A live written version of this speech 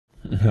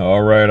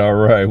All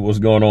right. What's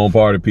going on,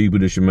 party people?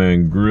 This your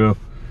man Griff.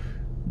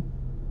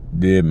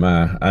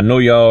 I know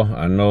y'all,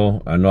 I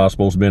know I was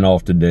supposed to been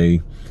off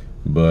today,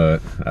 but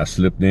I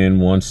slipped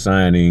in one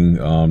signing.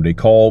 They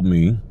called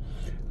me,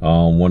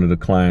 one of the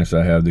clients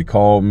I have, they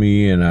called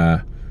me and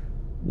I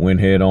went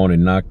head on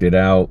and knocked it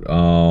out.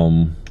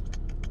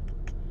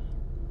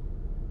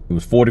 It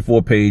was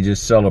 44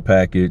 pages, seller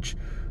package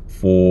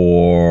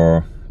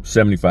for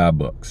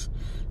 $75.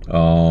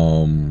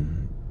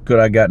 Could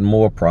I gotten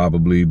more?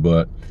 Probably,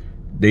 but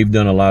they've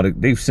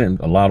sent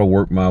a lot of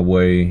work my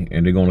way,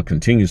 and they're going to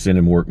continue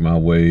sending work my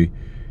way.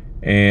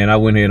 And I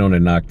went ahead on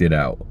and knocked it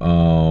out.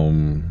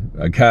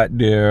 I got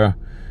there.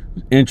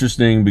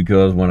 Interesting,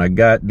 because when I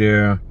got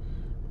there,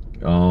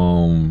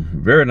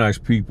 very nice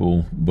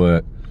people,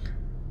 but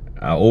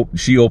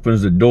she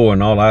opens the door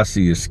and all I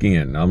see is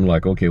skin. I'm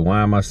like, okay,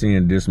 why am I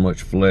seeing this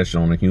much flesh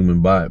on a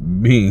human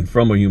being,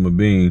 from a human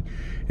being?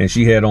 And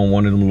she had on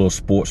one of them little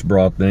sports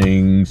bra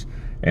things.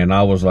 And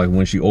I was like,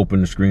 when she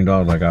opened the screen door, I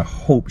was like, I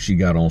hope she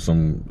got on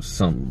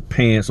some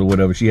pants or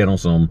whatever. She had on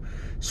some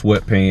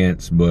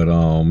sweatpants, but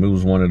it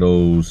was one of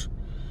those,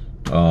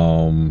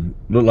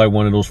 looked like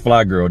one of those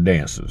fly girl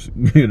dancers,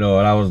 you know.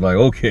 And I was like,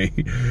 okay,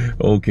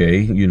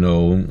 you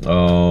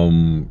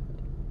know,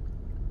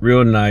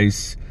 real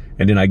nice.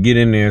 And then I get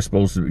in there,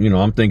 supposed to, you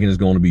know, I'm thinking it's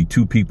going to be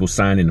two people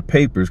signing the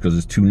papers because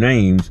it's two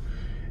names.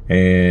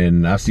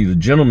 And I see the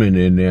gentleman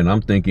in there and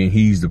I'm thinking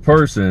he's the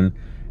person.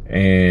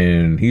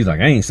 And he's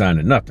like, I ain't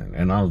signing nothing.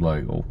 And I was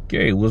like,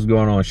 okay, what's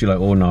going on? She's like,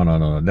 oh,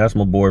 no. That's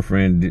my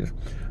boyfriend,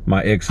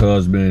 my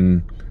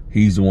ex-husband.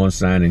 He's the one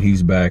signing.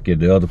 He's back at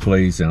the other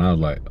place. And I was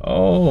like,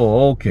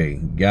 oh, okay,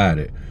 got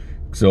it.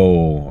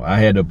 So I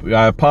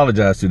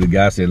apologized to the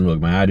guy. I said, look,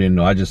 man, I didn't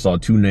know. I just saw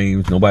two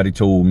names. Nobody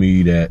told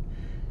me that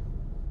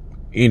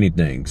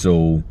anything.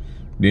 So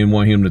didn't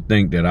want him to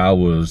think that I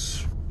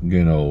was,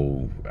 you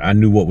know, I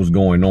knew what was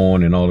going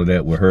on and all of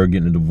that with her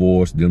getting a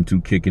divorce, them two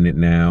kicking it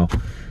now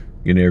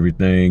and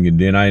everything. And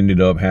then I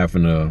ended up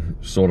having to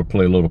sort of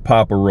play a little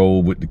papa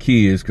role with the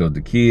kids, because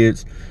the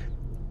kids,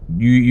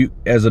 you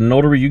as a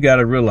notary, you got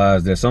to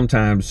realize that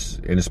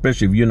sometimes, and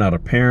especially if you're not a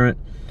parent,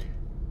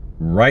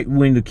 right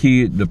when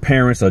the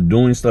parents are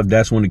doing stuff,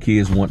 that's when the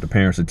kids want the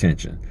parents'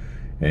 attention.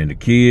 And the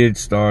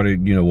kids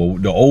started, you know, well,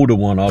 the older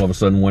one all of a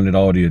sudden wanted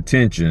all the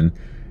attention,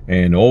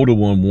 and the older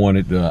one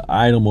wanted the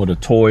item or the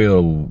toy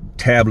or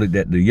tablet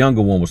that the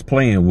younger one was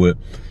playing with.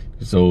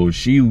 So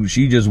she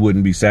just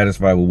wouldn't be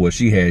satisfied with what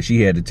she had.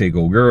 She had to take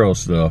old girl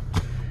stuff.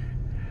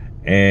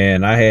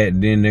 And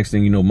then next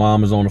thing you know,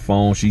 mom is on the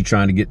phone. She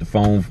trying to get the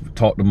phone,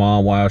 talk to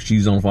mom while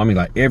she's on the phone. I mean,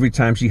 like every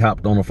time she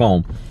hopped on the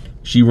phone,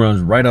 she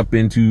runs right up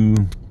into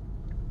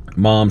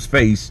mom's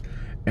face.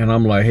 And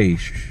I'm like, hey,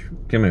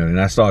 come here. And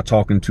I start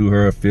talking to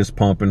her, fist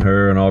pumping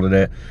her and all of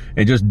that.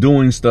 And just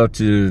doing stuff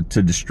to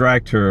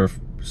distract her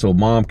so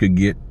mom could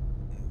get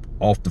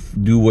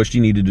do what she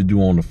needed to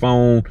do on the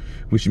phone,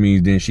 which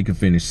means then she could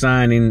finish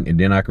signing and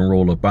then I can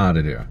roll up out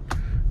of there.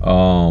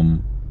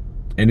 And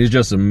it's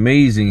just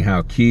amazing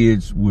how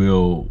kids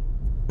will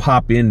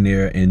pop in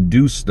there and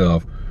do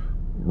stuff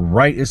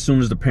right as soon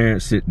as the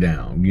parents sit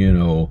down. You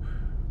know,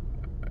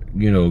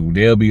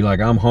 they'll be like,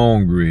 I'm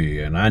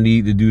hungry and I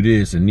need to do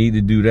this and need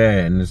to do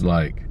that. And it's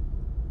like,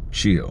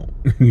 chill,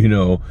 you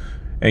know.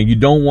 And you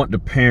don't want the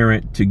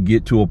parent to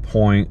get to a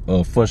point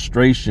of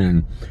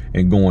frustration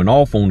and going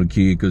off on the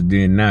kid, because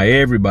then now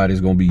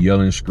everybody's going to be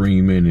yelling,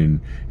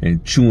 screaming,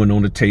 and chewing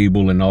on the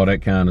table and all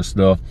that kind of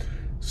stuff.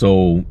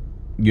 So,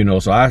 you know,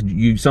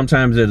 you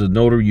sometimes as a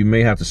notary, you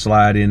may have to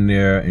slide in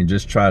there and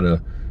just try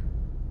to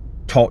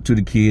talk to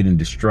the kid and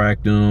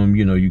distract them.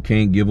 You know, you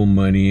can't give them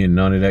money and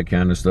none of that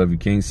kind of stuff. You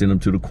can't send them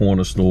to the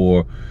corner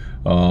store.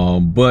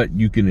 But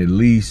you can at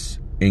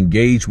least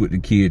engage with the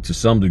kid to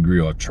some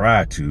degree, or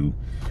try to.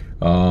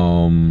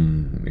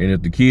 And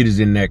if the kid is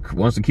in that,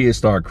 once the kids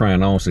start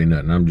crying, I don't say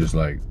nothing. I'm just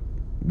like,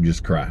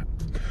 just cry.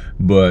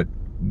 But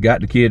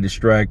got the kid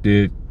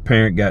distracted.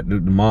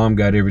 The mom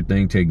got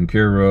everything taken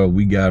care of.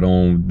 We got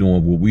on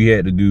doing what we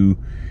had to do,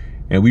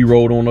 and we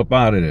rolled on up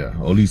out of there.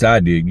 Or at least I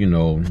did, you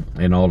know,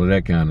 and all of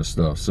that kind of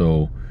stuff.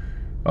 So,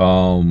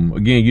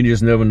 again, you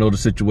just never know the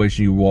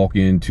situation you walk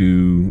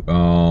into.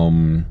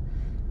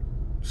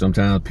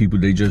 Sometimes people,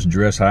 they just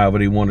dress however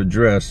they want to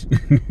dress,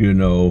 you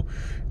know.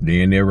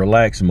 They're in their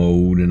relaxed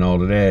mode and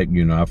all of that.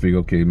 You know, I figure,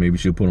 okay, maybe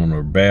she'll put on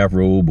a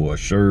bathrobe or a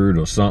shirt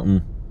or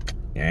something.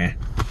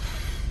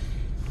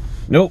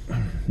 Nope.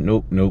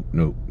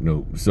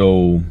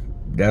 So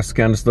that's the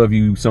kind of stuff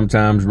you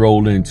sometimes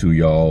roll into,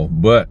 y'all.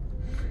 But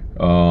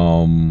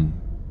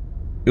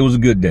it was a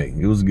good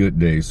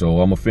day.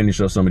 So I'm gonna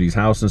finish up some of these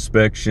house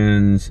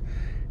inspections,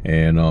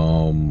 and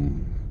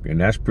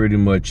that's pretty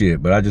much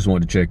it. But I just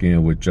wanted to check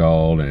in with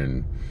y'all.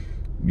 And,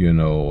 you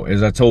know,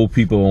 as I told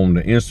people on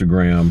the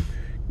Instagram,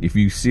 if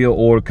you see an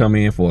order come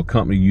in for a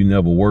company you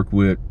never worked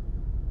with,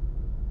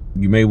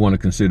 you may want to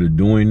consider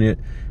doing it,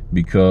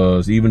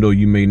 because even though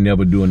you may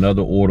never do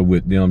another order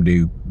with them,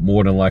 they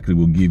more than likely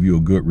will give you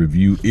a good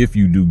review if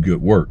you do good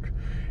work.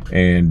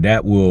 And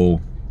that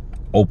will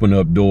open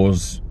up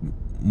doors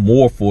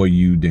more for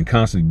you than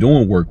constantly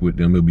doing work with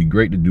them. It'll be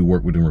great to do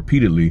work with them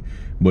repeatedly,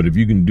 but if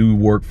you can do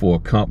work for a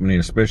company,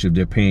 especially if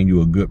they're paying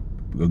you a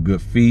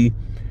good fee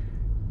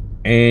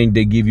and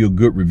they give you a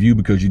good review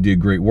because you did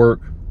great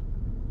work,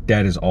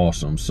 that is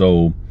awesome.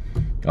 So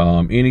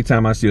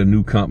anytime I see a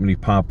new company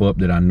pop up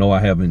that I know I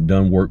haven't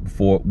done work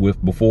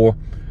before,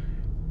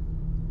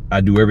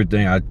 I do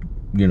everything.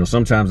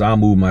 Sometimes I'll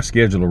move my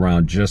schedule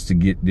around just to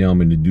get them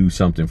and to do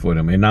something for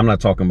them. And I'm not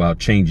talking about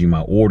changing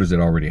my orders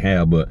that I already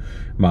have, but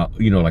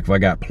like if I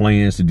got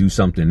plans to do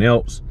something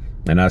else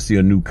and I see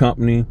a new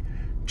company,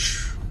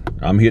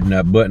 I'm hitting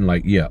that button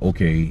like, yeah,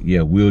 okay,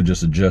 yeah, we'll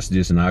just adjust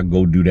this and I'll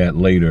go do that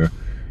later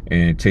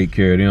and take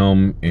care of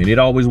them. And it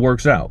always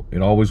works out.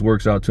 It always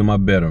works out to my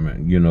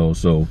betterment,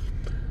 So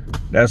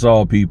that's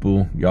all,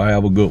 people. Y'all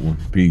have a good one.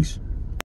 Peace.